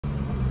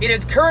It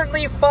is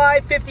currently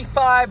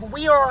 5:55.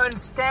 We are on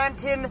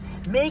Stanton,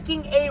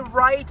 making a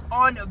right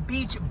on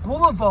Beach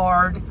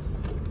Boulevard,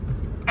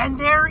 and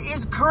there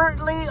is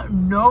currently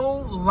no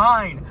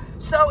line.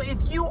 So if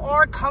you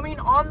are coming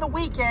on the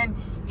weekend,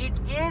 it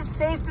is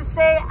safe to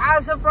say,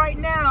 as of right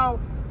now,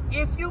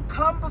 if you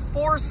come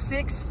before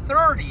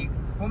 6:30,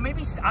 well,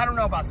 maybe, I don't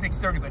know about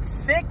 6:30, but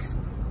 6,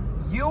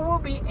 you will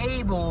be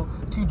able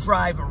to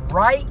drive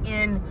right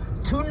in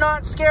to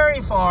Knott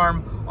Scary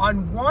Farm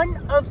on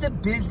one of the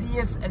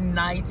busiest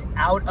nights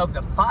out of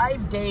the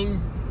 5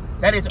 days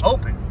that it's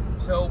open.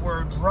 So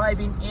we're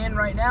driving in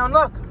right now, and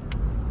look,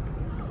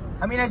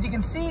 I mean, as you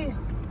can see,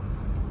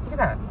 look at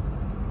that.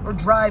 We're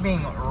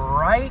driving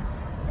right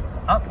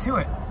up to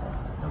it.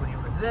 Nobody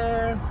over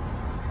there.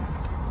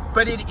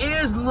 But it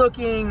is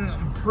looking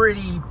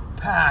pretty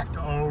packed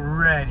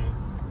already.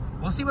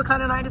 We'll see what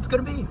kind of night it's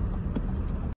gonna be.